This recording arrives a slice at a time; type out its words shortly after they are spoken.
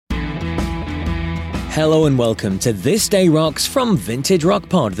Hello and welcome to This Day Rocks from Vintage Rock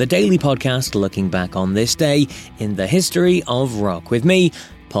Pod, the daily podcast looking back on this day in the history of rock with me,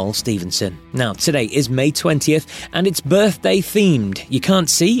 Paul Stevenson. Now, today is May 20th and it's birthday themed. You can't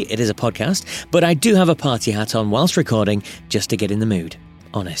see, it is a podcast, but I do have a party hat on whilst recording just to get in the mood.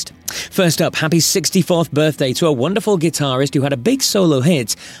 Honest. First up, happy 64th birthday to a wonderful guitarist who had a big solo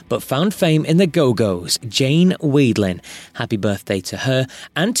hit but found fame in the Go-Go's, Jane Wiedlin. Happy birthday to her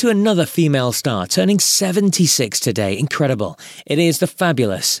and to another female star turning 76 today. Incredible. It is the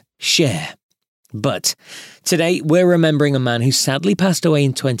fabulous Cher. But today we're remembering a man who sadly passed away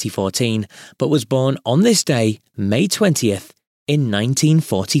in 2014 but was born on this day, May 20th, in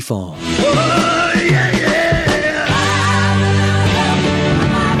 1944. Oh, yeah, yeah.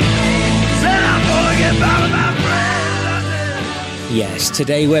 Yes,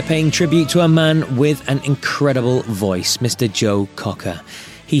 today we're paying tribute to a man with an incredible voice, Mr. Joe Cocker.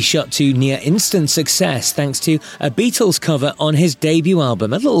 He shot to near instant success thanks to a Beatles cover on his debut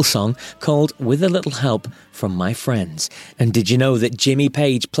album, a little song called With a Little Help from My Friends. And did you know that Jimmy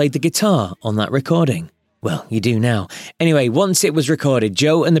Page played the guitar on that recording? Well, you do now. Anyway, once it was recorded,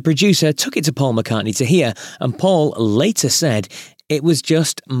 Joe and the producer took it to Paul McCartney to hear, and Paul later said it was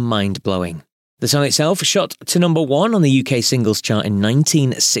just mind-blowing. The song itself shot to number 1 on the UK singles chart in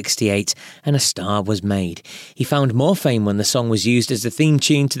 1968, and a star was made. He found more fame when the song was used as the theme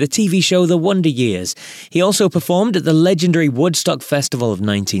tune to the TV show The Wonder Years. He also performed at the legendary Woodstock Festival of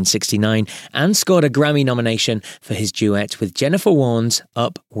 1969 and scored a Grammy nomination for his duet with Jennifer Warnes'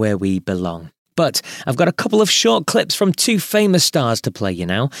 Up Where We Belong. But I've got a couple of short clips from two famous stars to play you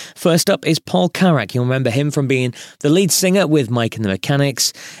now. First up is Paul Carrack. You'll remember him from being the lead singer with Mike and the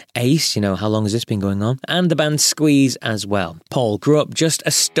Mechanics, Ace, how long has this been going on? And the band Squeeze as well. Paul grew up just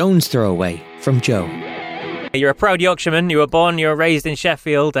a stone's throw away from Joe. You're a proud Yorkshireman. You were raised in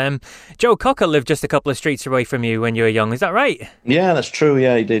Sheffield. Joe Cocker lived just a couple of streets away from you when you were young. Is that right? Yeah, that's true.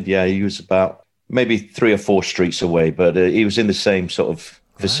 Yeah, he did. Yeah, he was about maybe 3 or 4 streets away, but he was in the same sort of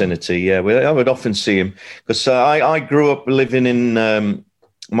vicinity. Yeah, I would often see him because I grew up living in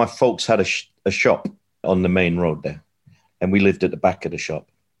my folks had a shop on the main road there, and we lived at the back of the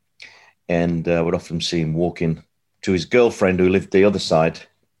shop, and I would often see him walking to his girlfriend who lived the other side,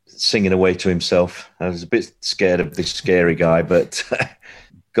 singing away to himself. I was a bit scared of this scary guy, but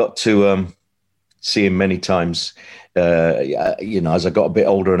got to see him many times as I got a bit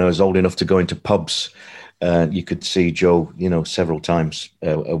older and I was old enough to go into pubs. You could see Joe, several times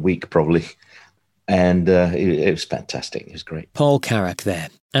a week probably. And it was fantastic. It was great. Paul Carrack there.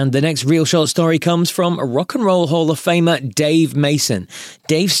 And the next real short story comes from Rock and Roll Hall of Famer Dave Mason.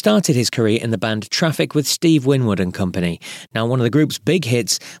 Dave started his career in the band Traffic with Steve Winwood and Company. Now, one of the group's big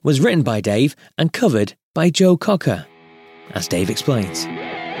hits was written by Dave and covered by Joe Cocker. As Dave explains.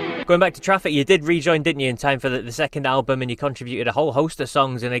 Going back to Traffic, you did rejoin, didn't you, in time for the second album, and you contributed a whole host of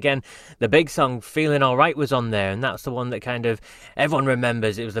songs. And again, the big song, Feeling Alright, was on there, and that's the one that kind of everyone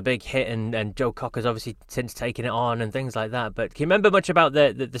remembers. It was a big hit, and Joe Cocker's obviously since taken it on and things like that. But can you remember much about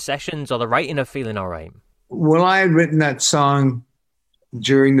the sessions or the writing of Feeling Alright? Well, I had written that song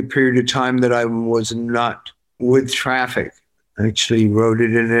during the period of time that I was not with Traffic. I actually wrote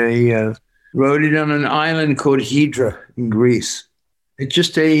it on an island called Hydra in Greece. It's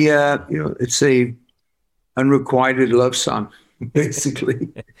just it's a unrequited love song, basically.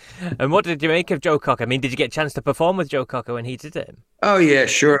 And what did you make of Joe Cocker? I mean, did you get a chance to perform with Joe Cocker when he did it? Oh, yeah,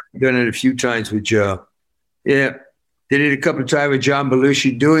 sure. I've done it a few times with Joe. Yeah. Did it a couple of times with John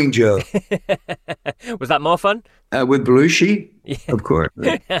Belushi doing Joe. Was that more fun? With Belushi? Yeah. Of course.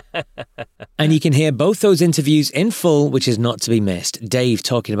 And you can hear both those interviews in full, which is not to be missed. Dave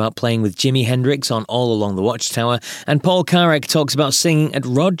talking about playing with Jimi Hendrix on All Along the Watchtower, and Paul Carrack talks about singing at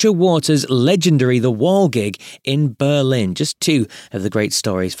Roger Waters' legendary The Wall gig in Berlin. Just 2 of the great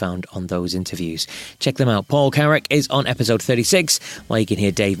stories found on those interviews. Check them out. Paul Carrack is on episode 36, while you can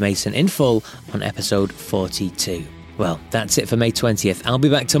hear Dave Mason in full on episode 42. Well, that's it for May 20th. I'll be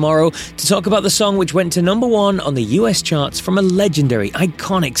back tomorrow to talk about the song which went to number 1 on the US charts from a legendary,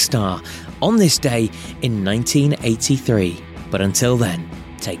 iconic star on this day in 1983. But until then,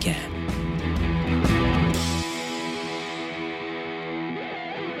 take care.